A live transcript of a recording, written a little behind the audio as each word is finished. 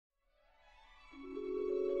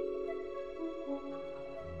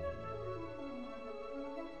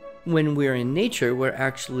when we're in nature, we're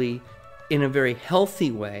actually, in a very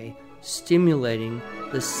healthy way, stimulating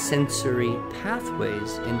the sensory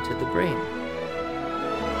pathways into the brain.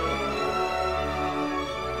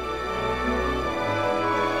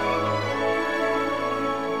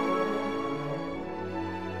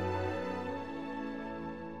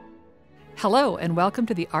 Hello, and welcome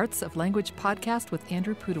to the Arts of Language podcast with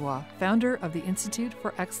Andrew Pudewa, founder of the Institute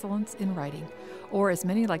for Excellence in Writing, or as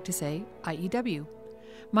many like to say, IEW.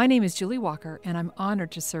 My name is Julie Walker, and I'm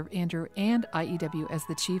honored to serve Andrew and IEW as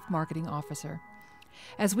the Chief Marketing Officer.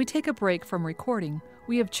 As we take a break from recording,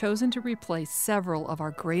 we have chosen to replay several of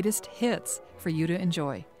our greatest hits for you to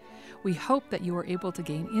enjoy. We hope that you are able to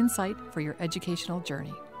gain insight for your educational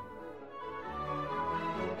journey.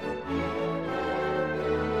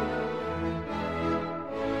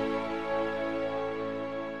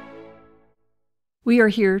 We are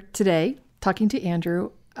here today talking to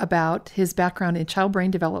Andrew about his background in child brain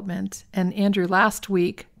development. And Andrew, last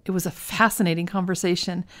week, it was a fascinating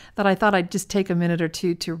conversation that I thought I'd just take a minute or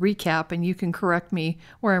two to recap, and you can correct me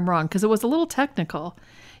where I'm wrong, because it was a little technical.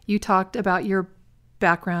 You talked about your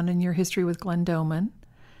background and your history with Glenn Doman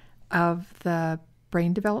of the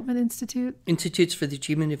Brain Development Institute. Institutes for the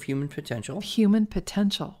Achievement of Human Potential. Human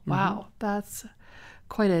potential. Wow, that's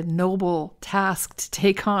quite a noble task to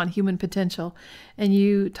take on, human potential. And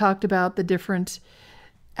you talked about the different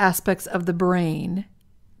aspects of the brain,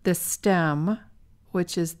 the stem,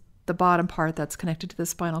 which is the bottom part that's connected to the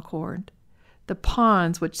spinal cord, the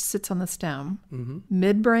pons, which sits on the stem,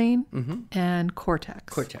 midbrain, and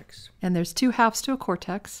cortex. Cortex. And there's two halves to a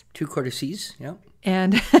cortex. Two cortices, yeah.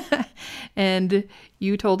 And and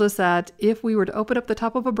you told us that if we were to open up the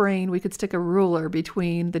top of a brain, we could stick a ruler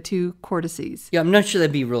between the two cortices. Yeah, I'm not sure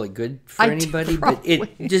that'd be really good for anybody, but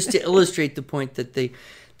it just to illustrate the point that the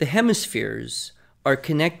hemispheres are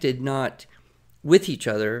connected not with each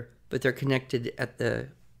other, but they're connected at the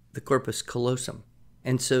corpus callosum.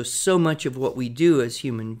 And so much of what we do as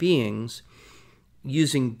human beings,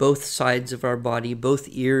 using both sides of our body, both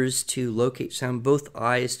ears to locate sound, both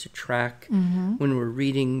eyes to track when we're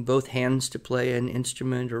reading, both hands to play an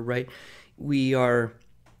instrument or write, we are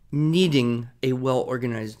needing a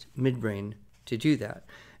well-organized midbrain to do that.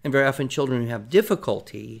 And very often children who have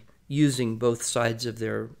difficulty using both sides of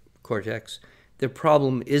their cortex, their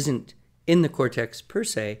problem isn't in the cortex per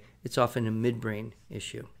se, it's often a midbrain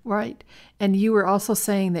issue. Right. And you were also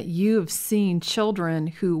saying that you've seen children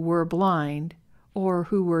who were blind or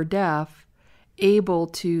who were deaf able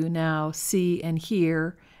to now see and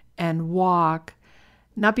hear and walk,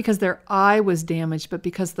 not because their eye was damaged, but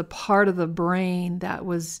because the part of the brain that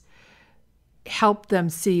was helped them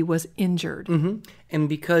see was injured. And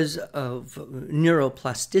because of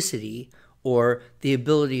neuroplasticity, or the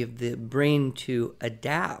ability of the brain to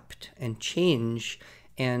adapt and change,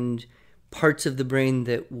 and parts of the brain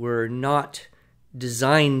that were not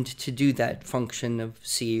designed to do that function of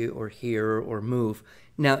see or hear or move,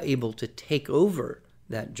 now able to take over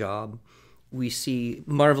that job, we see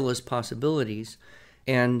marvelous possibilities.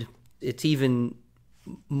 And it's even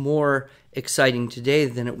more exciting today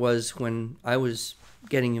than it was when I was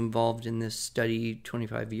getting involved in this study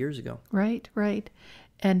 25 years ago. Right, right.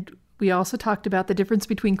 And we also talked about the difference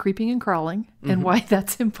between creeping and crawling and why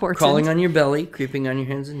that's important. Crawling on your belly, creeping on your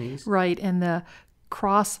hands and knees. Right, and the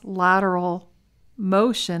cross-lateral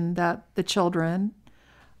motion that the children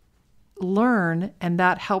learn, and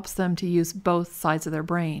that helps them to use both sides of their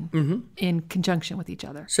brain in conjunction with each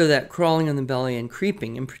other. So that crawling on the belly and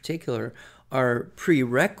creeping in particular are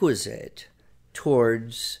prerequisite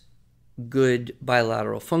towards good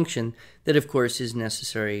bilateral function that, of course, is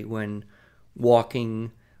necessary when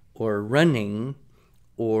walking or running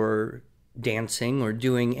or dancing or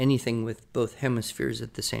doing anything with both hemispheres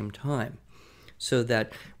at the same time. So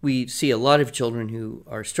that we see a lot of children who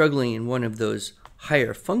are struggling in one of those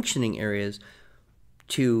higher functioning areas.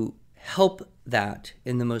 To help that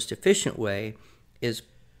in the most efficient way is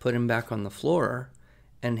put them back on the floor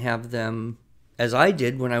and have them, as I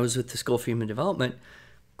did when I was with the School for Human Development,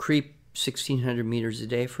 creep 1,600 meters a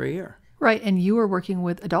day for a year. Right, and you were working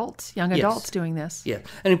with adults, young adults doing this. Yeah,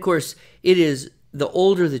 and of course, it is the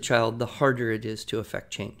older the child, the harder it is to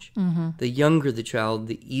affect change. The younger the child,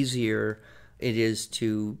 the easier it is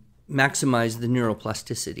to maximize the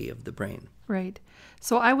neuroplasticity of the brain. Right.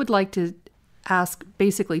 So I would like to ask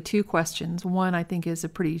basically two questions. One, I think, is a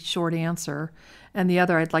pretty short answer, and the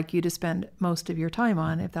other I'd like you to spend most of your time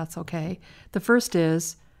on, if that's okay. The first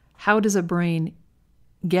is, how does a brain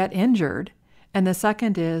get injured? And the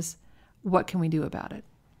second is, what can we do about it?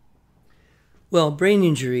 Well, brain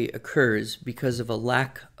injury occurs because of a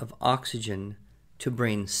lack of oxygen to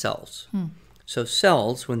brain cells. So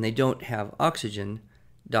cells, when they don't have oxygen,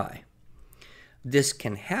 die. This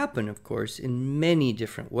can happen, of course, in many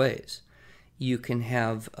different ways. You can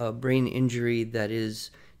have a brain injury that is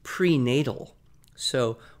prenatal.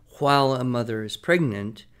 So while a mother is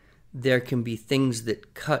pregnant, there can be things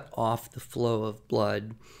that cut off the flow of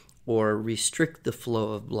blood or restrict the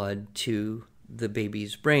flow of blood to the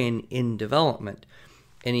baby's brain in development.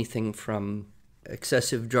 Anything from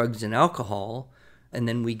excessive drugs and alcohol, and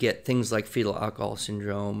then we get things like fetal alcohol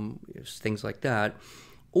syndrome, things like that.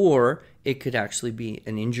 Or it could actually be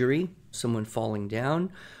an injury, someone falling down,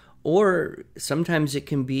 or sometimes it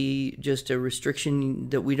can be just a restriction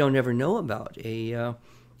that we don't ever know about, a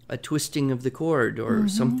twisting of the cord or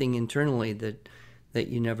something internally that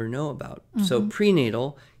you never know about. So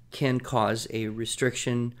prenatal can cause a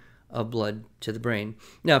restriction of blood to the brain.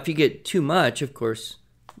 Now, if you get too much, of course,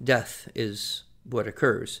 death is what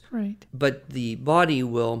occurs. Right. But the body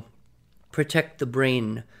will protect the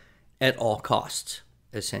brain at all costs,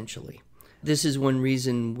 essentially. This is one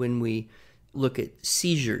reason when we look at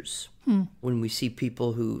seizures, when we see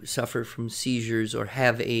people who suffer from seizures or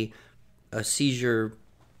have a seizure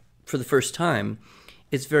for the first time,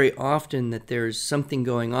 it's very often that there's something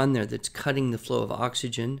going on there that's cutting the flow of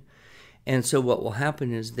oxygen. And so what will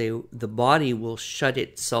happen is the body will shut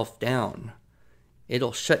itself down.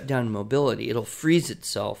 It'll shut down mobility. It'll freeze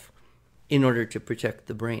itself in order to protect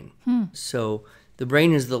the brain. So the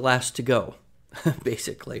brain is the last to go,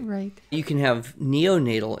 basically. Right. You can have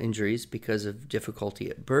neonatal injuries because of difficulty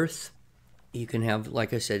at birth. You can have,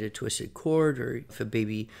 like I said, a twisted cord, or if a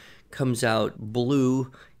baby comes out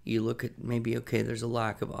blue, you look at maybe, okay, there's a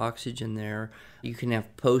lack of oxygen there. You can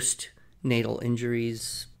have postnatal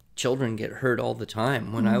injuries. Children get hurt all the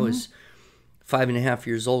time. When I was 5.5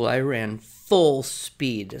 years old, I ran full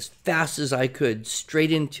speed, as fast as I could,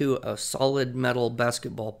 straight into a solid metal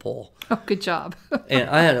basketball pole. Oh, good job. And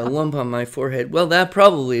I had a lump on my forehead. Well, that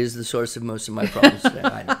probably is the source of most of my problems today.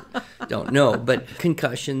 I don't know. But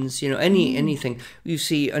concussions, anything. You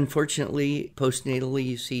see, unfortunately, postnatally,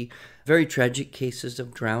 you see very tragic cases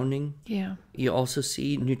of drowning. Yeah. You also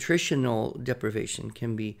see nutritional deprivation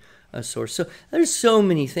can be a source. So there's so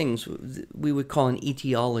many things we would call an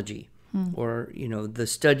etiology, or, the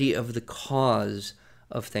study of the cause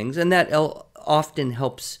of things. And that often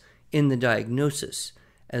helps in the diagnosis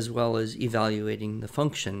as well as evaluating the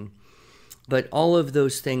function. But all of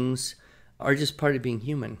those things are just part of being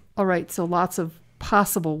human. All right. So lots of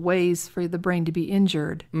possible ways for the brain to be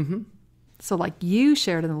injured. Mm-hmm. So like you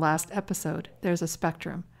shared in the last episode, there's a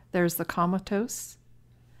spectrum. There's the comatose,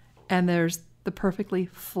 and there's the perfectly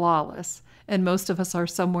flawless. And most of us are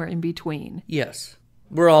somewhere in between. Yes.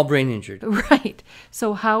 We're all brain injured. Right.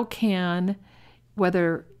 So how can,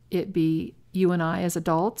 whether it be you and I as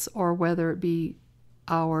adults, or whether it be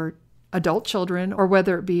our adult children, or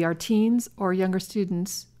whether it be our teens or younger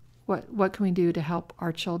students, what can we do to help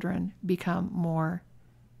our children become more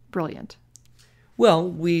brilliant? Well,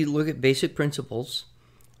 we look at basic principles.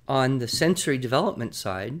 On the sensory development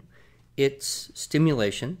side, it's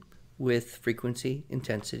stimulation with frequency,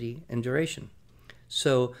 intensity, and duration.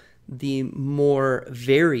 So the more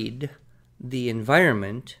varied the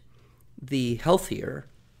environment, the healthier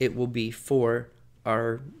it will be for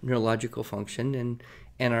our neurological function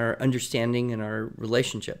and our understanding and our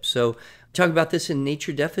relationships. So talk about this in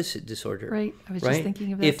nature deficit disorder. Right. I was just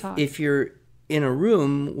thinking of that talk. If you're in a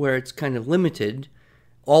room where it's kind of limited,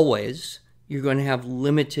 always, you're going to have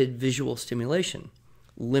limited visual stimulation,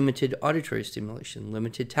 limited auditory stimulation,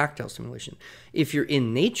 limited tactile stimulation. If you're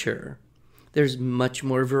in nature, there's much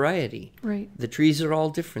more variety. Right. The trees are all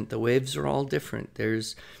different. The waves are all different.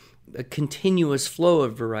 There's a continuous flow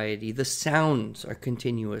of variety. The sounds are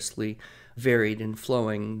continuously varied and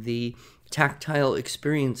flowing. The tactile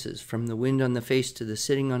experiences, from the wind on the face to the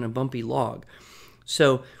sitting on a bumpy log.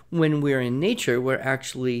 So when we're in nature, we're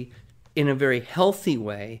actually, in a very healthy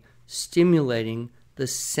way, stimulating the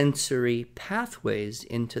sensory pathways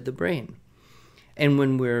into the brain. And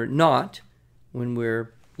when we're not, when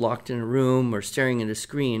we're locked in a room or staring at a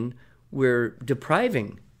screen, we're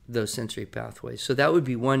depriving those sensory pathways. So that would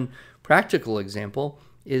be one practical example,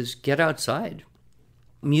 is get outside.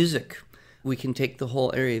 Music. We can take the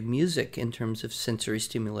whole area of music in terms of sensory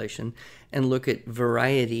stimulation and look at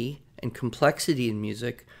variety and complexity in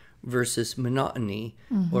music versus monotony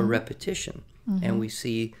or repetition. And we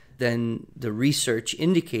see then the research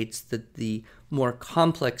indicates that the more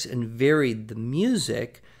complex and varied the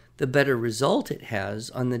music, the better result it has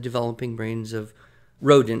on the developing brains of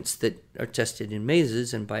rodents that are tested in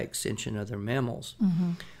mazes and by extension other mammals.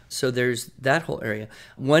 So there's that whole area.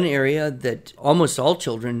 One area that almost all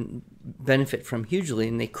children benefit from hugely,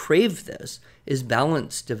 and they crave this, is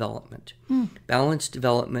balance development. Balance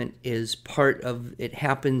development is part of, it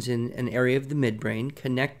happens in an area of the midbrain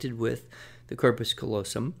connected with the corpus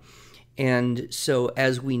callosum. And so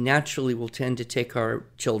as we naturally will tend to take our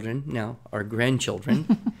children, now our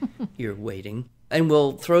grandchildren, you're waiting, and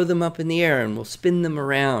we'll throw them up in the air and we'll spin them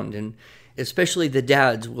around. And especially the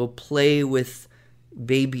dads will play with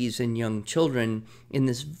babies and young children in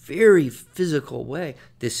this very physical way.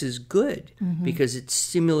 This is good because it's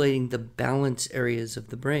stimulating the balance areas of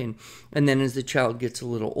the brain. And then as the child gets a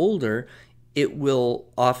little older, it will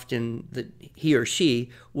often, he or she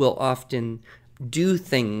will often do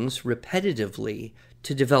things repetitively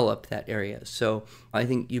to develop that area. So I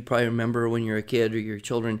think you probably remember when you're a kid or your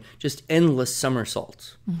children, just endless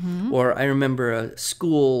somersaults. Or I remember a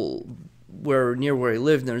school near where I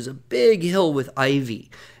lived, there was a big hill with ivy.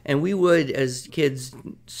 And we would, as kids,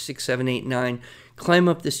 6, 7, 8, 9, climb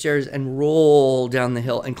up the stairs and roll down the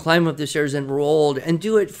hill and climb up the stairs and roll and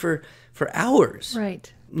do it for hours.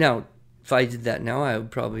 Right. Now, if I did that now, I would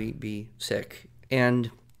probably be sick and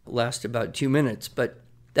last about 2 minutes. But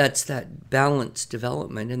that's that balance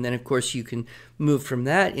development. And then, of course, you can move from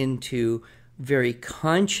that into very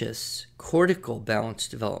conscious cortical balance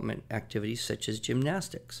development activities such as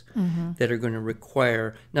gymnastics that are going to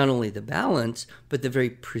require not only the balance, but the very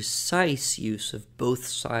precise use of both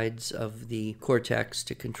sides of the cortex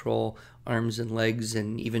to control arms and legs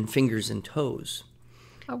and even fingers and toes.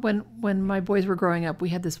 When my boys were growing up, we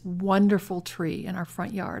had this wonderful tree in our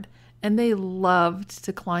front yard, and they loved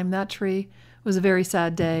to climb that tree. It was a very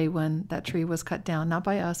sad day when that tree was cut down, not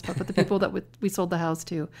by us, but by the people that we sold the house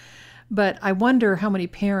to. But I wonder how many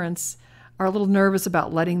parents are a little nervous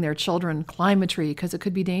about letting their children climb a tree because it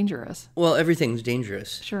could be dangerous. Well, everything's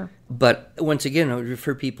dangerous. Sure. But once again, I would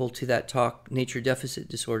refer people to that talk, Nature Deficit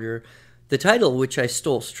Disorder, the title, which I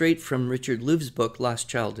stole straight from Richard Louv's book, Lost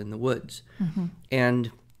Child in the Woods.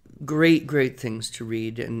 And great, great things to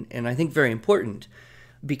read, and I think very important,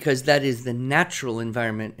 because that is the natural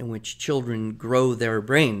environment in which children grow their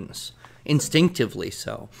brains. Instinctively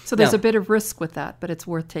so. So there's a bit of risk with that, but it's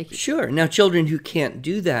worth taking. Sure. Now, children who can't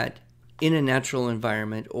do that in a natural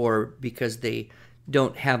environment or because they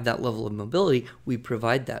don't have that level of mobility, we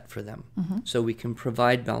provide that for them. So we can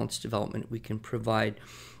provide balance development. We can provide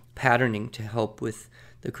patterning to help with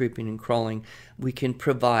the creeping and crawling. We can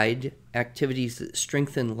provide activities that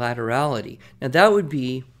strengthen laterality. Now, that would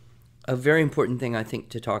be a very important thing, I think,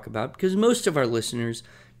 to talk about, because most of our listeners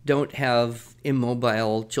don't have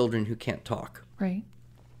immobile children who can't talk. Right.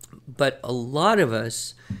 But a lot of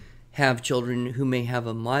us have children who may have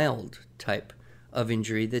a mild type of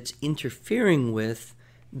injury that's interfering with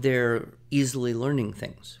their easily learning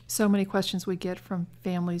things. So many questions we get from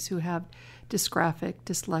families who have dysgraphic,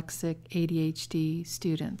 dyslexic, ADHD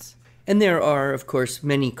students. And there are, of course,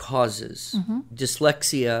 many causes.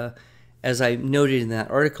 Dyslexia, as I noted in that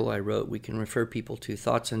article I wrote, we can refer people to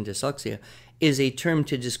Thoughts on Dyslexia, is a term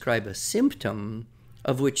to describe a symptom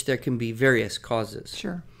of which there can be various causes.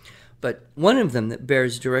 Sure. But one of them that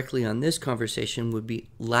bears directly on this conversation would be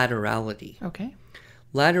laterality. Okay.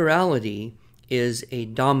 Laterality is a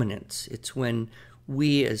dominance. It's when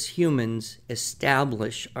we as humans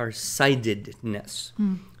establish our sidedness.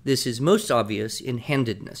 This is most obvious in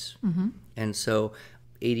handedness. And so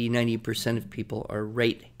 80-90% of people are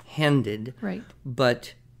right-handed. Right.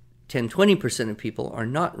 But 10-20% of people are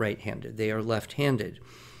not right-handed. They are left-handed.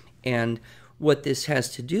 And what this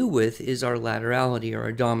has to do with is our laterality or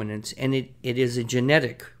our dominance, and it is a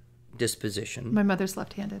genetic disposition. My mother's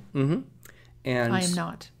left-handed. And I am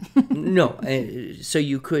not. No. So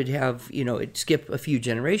you could have, it skip a few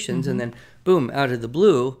generations, and then, boom, out of the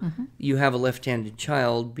blue, you have a left-handed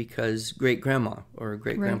child because great-grandma or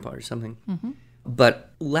great-grandpa or something.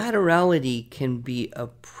 But laterality can be a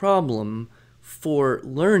problem for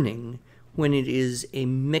learning when it is a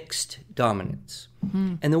mixed dominance.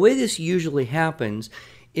 And the way this usually happens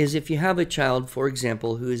is if you have a child, for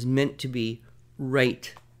example, who is meant to be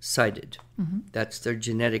right-sided. That's their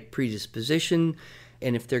genetic predisposition.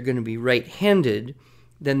 And if they're going to be right-handed,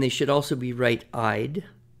 then they should also be right-eyed,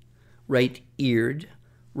 right-eared,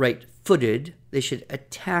 right-footed. They should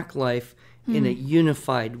attack life in a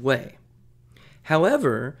unified way.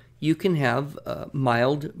 However, you can have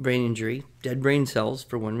mild brain injury, dead brain cells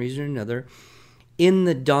for one reason or another, in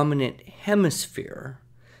the dominant hemisphere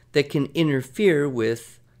that can interfere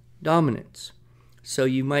with dominance. So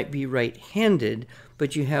you might be right-handed,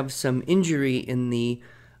 but you have some injury in the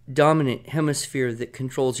dominant hemisphere that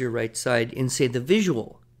controls your right side in, say, the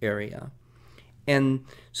visual area. And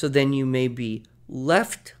so then you may be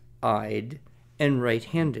left-eyed and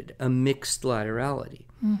right-handed, a mixed laterality.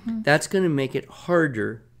 That's going to make it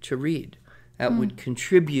harder to read. That would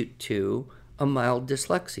contribute to a mild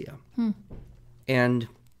dyslexia. And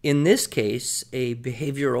in this case, a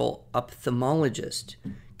behavioral ophthalmologist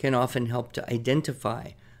can often help to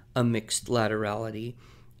identify a mixed laterality,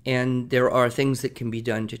 and there are things that can be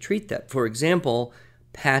done to treat that. For example,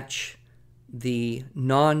 patch the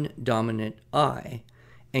non-dominant eye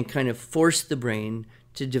and kind of force the brain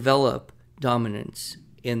to develop dominance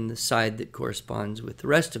in the side that corresponds with the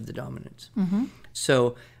rest of the dominance.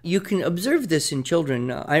 So you can observe this in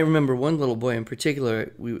children. I remember one little boy in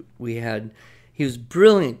particular we had. He was a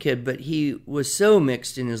brilliant kid, but he was so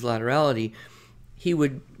mixed in his laterality. He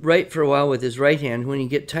would write for a while with his right hand. When he'd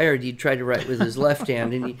get tired, he'd try to write with his left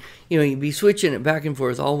hand. And he'd be switching it back and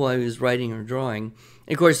forth all while he was writing or drawing.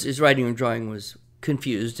 And of course, his writing or drawing was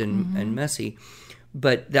confused and messy.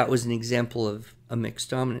 But that was an example of a mixed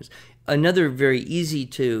dominance. Another very easy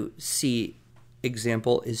to see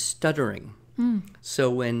example is stuttering.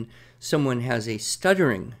 So when someone has a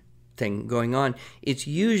stuttering thing going on, it's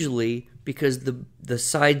usually because the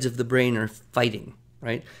sides of the brain are fighting,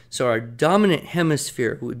 right? So our dominant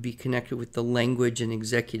hemisphere would be connected with the language and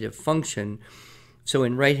executive function. So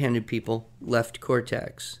in right-handed people, left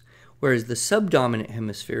cortex, whereas the subdominant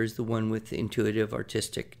hemisphere is the one with the intuitive,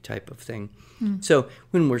 artistic type of thing. So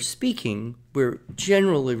when we're speaking, we're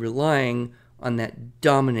generally relying on that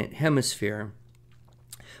dominant hemisphere.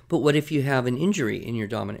 But what if you have an injury in your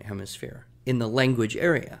dominant hemisphere, in the language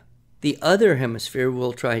area? The other hemisphere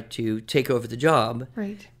will try to take over the job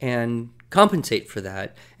and compensate for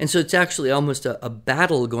that. And so it's actually almost a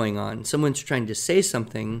battle going on. Someone's trying to say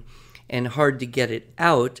something and hard to get it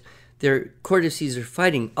out. Their cortices are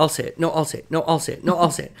fighting. I'll say it. No, I'll say it. No, I'll say it. No, I'll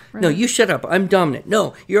say it. No, you shut up. I'm dominant.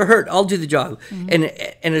 No, you're hurt. I'll do the job. And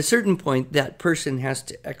at a certain point, that person has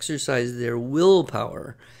to exercise their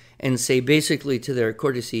willpower and say basically to their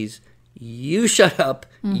cortices, you shut up,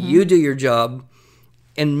 you do your job,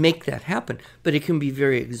 and make that happen. But it can be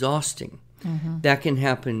very exhausting. That can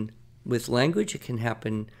happen with language. It can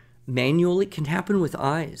happen manually. It can happen with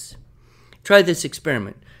eyes. Try this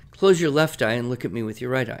experiment. Close your left eye and look at me with your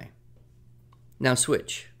right eye. Now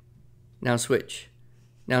switch. Now switch.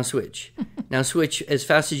 Now switch. Now switch as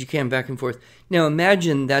fast as you can back and forth. Now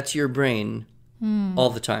imagine that's your brain all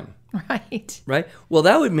the time. Right? Well,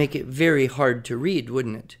 that would make it very hard to read,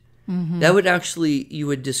 wouldn't it? That would actually, you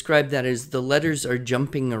would describe that as the letters are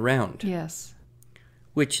jumping around. Yes.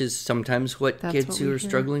 Which is sometimes what kids who are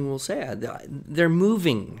struggling will say. They're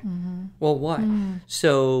moving. Well, why?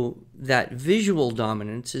 So that visual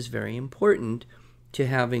dominance is very important to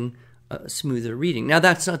having a smoother reading. Now,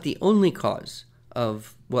 that's not the only cause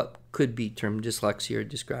of what could be termed dyslexia or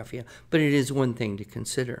dysgraphia, but it is one thing to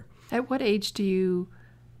consider. At what age do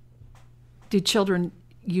children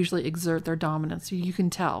usually exert their dominance? You can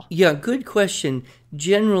tell. Yeah, good question.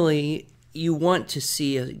 Generally, you want to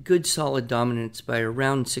see a good solid dominance by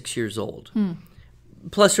around 6 years old.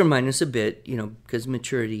 Plus or minus a bit, because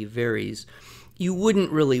maturity varies. You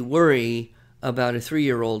wouldn't really worry about a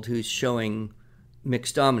 3-year-old who's showing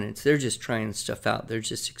mixed dominance. They're just trying stuff out. They're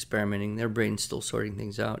just experimenting. Their brain's still sorting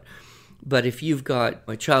things out. But if you've got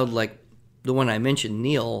a child like the one I mentioned,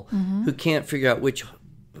 Neil, who can't figure out which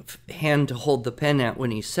hand to hold the pen at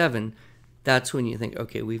when he's 7, that's when you think,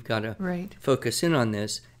 okay, we've got to focus in on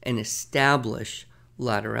this and establish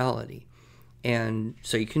laterality. And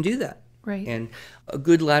so you can do that. And a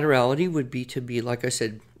good laterality would be to be, like I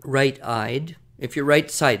said, right-eyed. If you're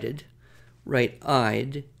right-sided,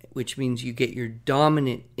 right-eyed, which means you get your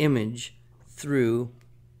dominant image through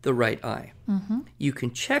the right eye. You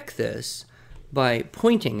can check this by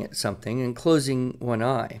pointing at something and closing one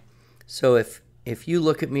eye. So if you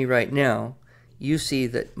look at me right now, you see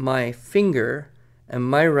that my finger and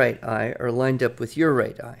my right eye are lined up with your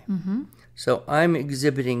right eye. So I'm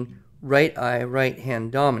exhibiting right eye, right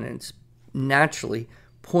hand dominance, naturally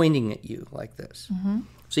pointing at you like this.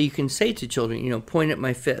 So you can say to children, point at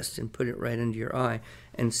my fist and put it right under your eye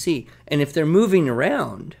and see. And if they're moving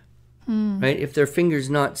around, right, if their finger's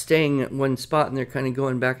not staying at one spot and they're kind of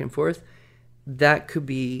going back and forth, that could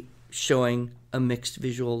be showing a mixed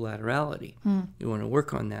visual laterality. You want to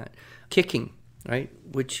work on that. Kicking, right?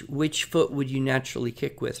 Which foot would you naturally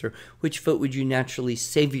kick with, or which foot would you naturally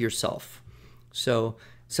save yourself? So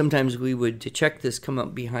sometimes we would, to check this, come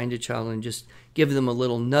up behind a child and just give them a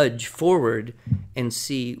little nudge forward and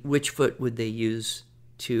see which foot would they use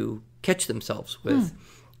to catch themselves with.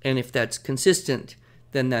 And if that's consistent,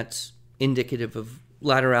 then that's indicative of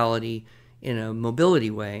laterality in a mobility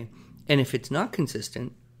way. And if it's not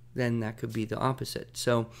consistent, then that could be the opposite.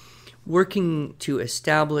 So working to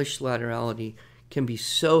establish laterality can be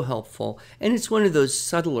so helpful. And it's one of those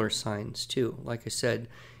subtler signs, too. Like I said,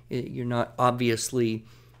 you're not obviously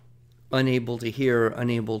unable to hear,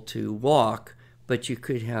 unable to walk, but you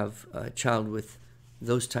could have a child with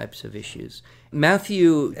those types of issues.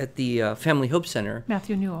 Matthew at the Family Hope Center,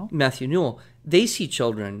 Matthew Newell, they see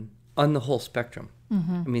children on the whole spectrum.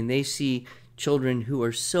 I mean, they see children who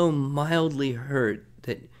are so mildly hurt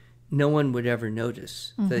that no one would ever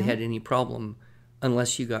notice that they had any problem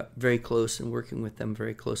unless you got very close and working with them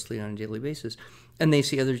very closely on a daily basis. And they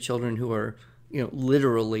see other children who are,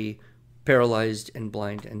 literally paralyzed and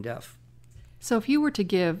blind and deaf. So if you were to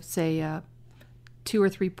give, say, a 2 or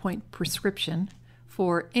 3 point prescription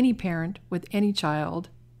for any parent with any child,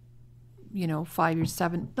 5 or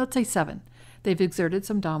 7, let's say 7, they've exerted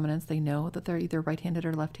some dominance, they know that they're either right-handed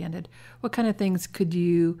or left-handed, what kind of things could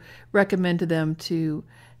you recommend to them to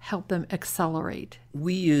help them accelerate?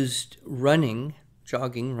 We used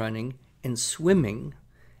jogging, running, and swimming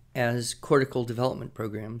as cortical development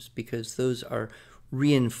programs because those are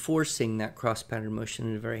reinforcing that cross-pattern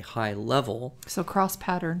motion at a very high level. So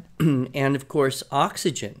cross-pattern. And of course,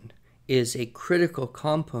 oxygen is a critical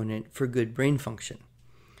component for good brain function.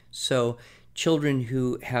 So children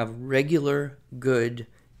who have regular, good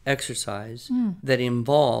exercise that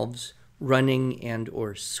involves running and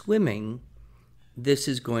or swimming, this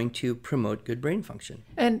is going to promote good brain function.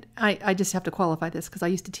 And I just have to qualify this because I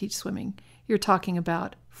used to teach swimming. You're talking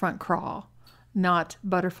about front crawl, not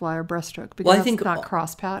butterfly or breaststroke, because that's not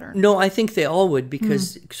cross-pattern. No, I think they all would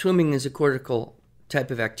because swimming is a cortical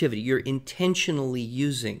type of activity. You're intentionally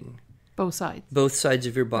using both sides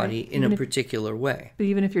of your body in a particular way. But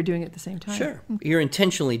even if you're doing it at the same time. Sure. You're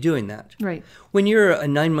intentionally doing that. Right. When you're a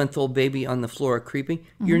 9-month-old baby on the floor creeping,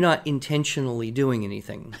 you're not intentionally doing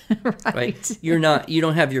anything. right? You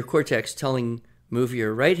don't have your cortex telling, move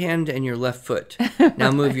your right hand and your left foot.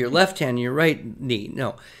 Now move your left hand and your right knee.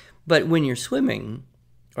 No. But when you're swimming,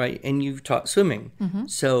 right, and you've taught swimming,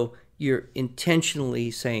 so you're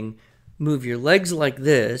intentionally saying, move your legs like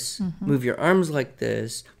this, move your arms like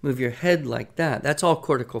this, move your head like that. That's all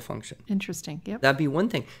cortical function. Interesting, yep. That'd be one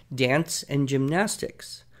thing. Dance and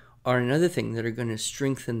gymnastics are another thing that are going to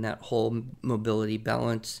strengthen that whole mobility,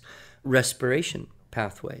 balance, respiration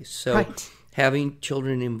pathways. So having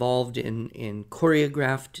children involved in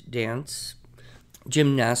choreographed dance,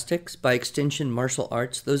 gymnastics, by extension, martial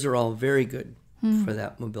arts, those are all very good for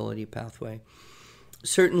that mobility pathway.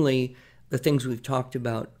 Certainly, the things we've talked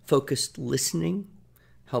about, focused listening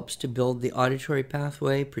helps to build the auditory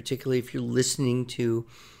pathway, particularly if you're listening to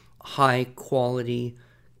high quality,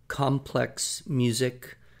 complex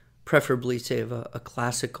music, preferably, say, of a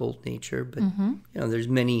classical nature, but there's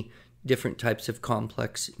many different types of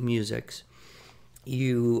complex musics.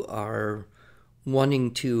 You are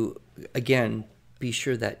wanting to, again, be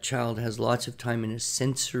sure that child has lots of time in a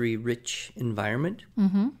sensory-rich environment,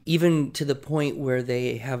 even to the point where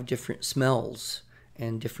they have different smells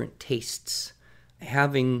and different tastes.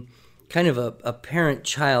 Having kind of a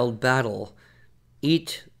parent-child battle,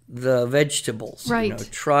 eat the vegetables,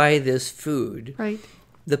 try this food. Right.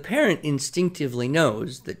 The parent instinctively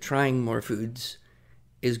knows that trying more foods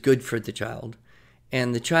is good for the child,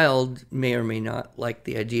 and the child may or may not like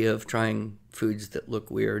the idea of trying foods that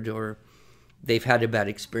look weird or they've had a bad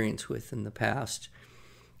experience with in the past.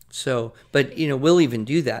 So, but, we'll even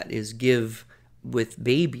do that, is give with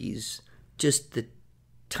babies just the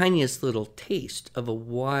tiniest little taste of a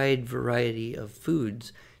wide variety of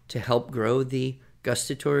foods to help grow the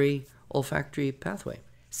gustatory olfactory pathway.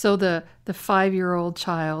 So the 5-year-old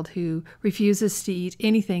child who refuses to eat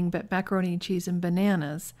anything but macaroni and cheese and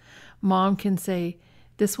bananas, mom can say,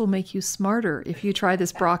 this will make you smarter if you try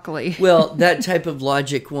this broccoli. Well, that type of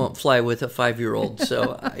logic won't fly with a 5-year-old.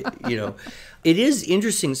 So, it is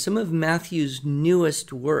interesting. Some of Matthew's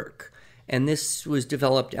newest work, and this was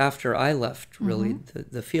developed after I left, really,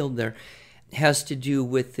 the field there, has to do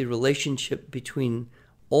with the relationship between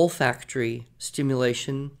olfactory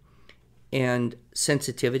stimulation and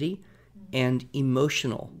sensitivity and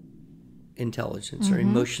emotional intelligence or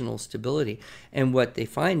emotional stability. And what they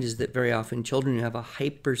find is that very often children who have a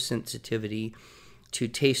hypersensitivity to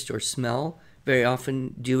taste or smell very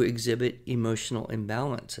often do exhibit emotional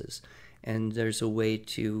imbalances. And there's a way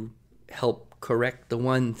to help correct the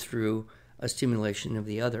one through a stimulation of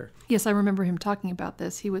the other. Yes, I remember him talking about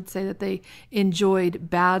this. He would say that they enjoyed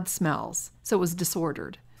bad smells, so it was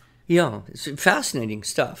disordered. Yeah, it's fascinating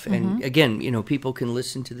stuff. And again, people can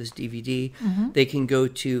listen to this DVD. They can go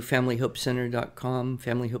to familyhopecenter.com,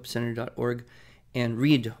 familyhopecenter.org, and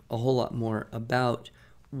read a whole lot more about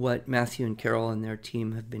what Matthew and Carol and their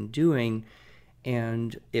team have been doing.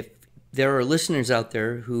 And if there are listeners out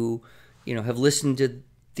there who have listened to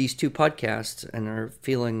these 2 podcasts and are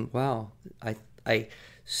feeling, wow, I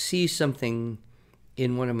see something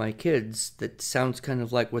in one of my kids that sounds kind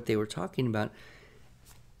of like what they were talking about,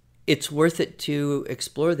 it's worth it to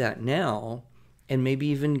explore that now and maybe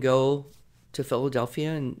even go to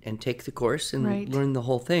Philadelphia and take the course and learn the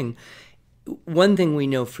whole thing. One thing we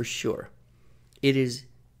know for sure, it is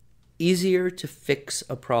easier to fix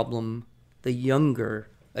a problem the younger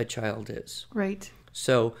a child is. Right.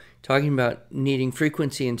 So talking about needing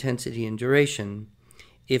frequency, intensity, and duration,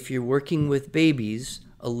 if you're working with babies,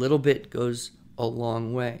 a little bit goes a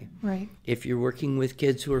long way. Right. If you're working with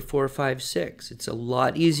kids who are 4, 5, 6, it's a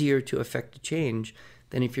lot easier to affect a change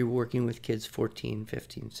than if you're working with kids 14,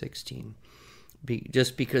 15, 16.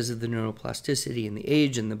 Just because of the neuroplasticity and the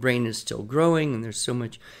age, and the brain is still growing, and there's so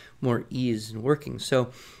much more ease in working. So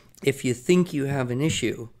if you think you have an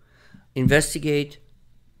issue, investigate,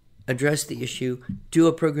 address the issue, do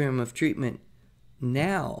a program of treatment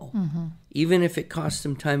now. Mm-hmm. Even if it costs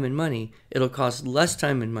some time and money, it'll cost less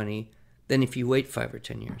time and money than if you wait 5 or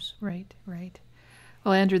 10 years. Right.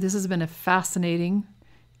 Well, Andrew, this has been a fascinating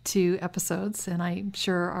 2 episodes, and I'm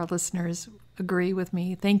sure our listeners agree with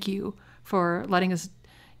me. Thank you for letting us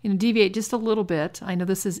deviate just a little bit. I know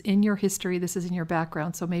this is in your history, this is in your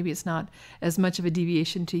background, so maybe it's not as much of a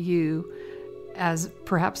deviation to you as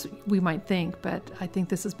perhaps we might think, but I think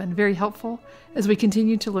this has been very helpful as we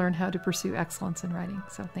continue to learn how to pursue excellence in writing.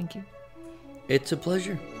 So thank you. It's a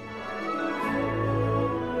pleasure.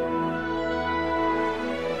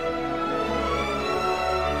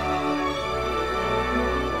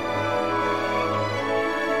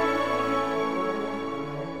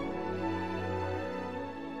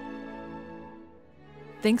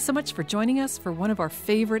 Thanks so much for joining us for one of our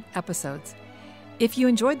favorite episodes. If you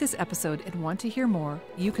enjoyed this episode and want to hear more,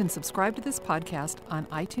 you can subscribe to this podcast on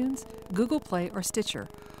iTunes, Google Play, or Stitcher,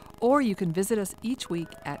 or you can visit us each week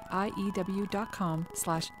at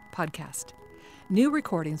iew.com/podcast. New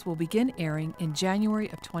recordings will begin airing in January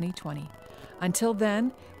of 2020. Until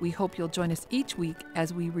then, we hope you'll join us each week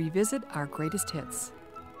as we revisit our greatest hits.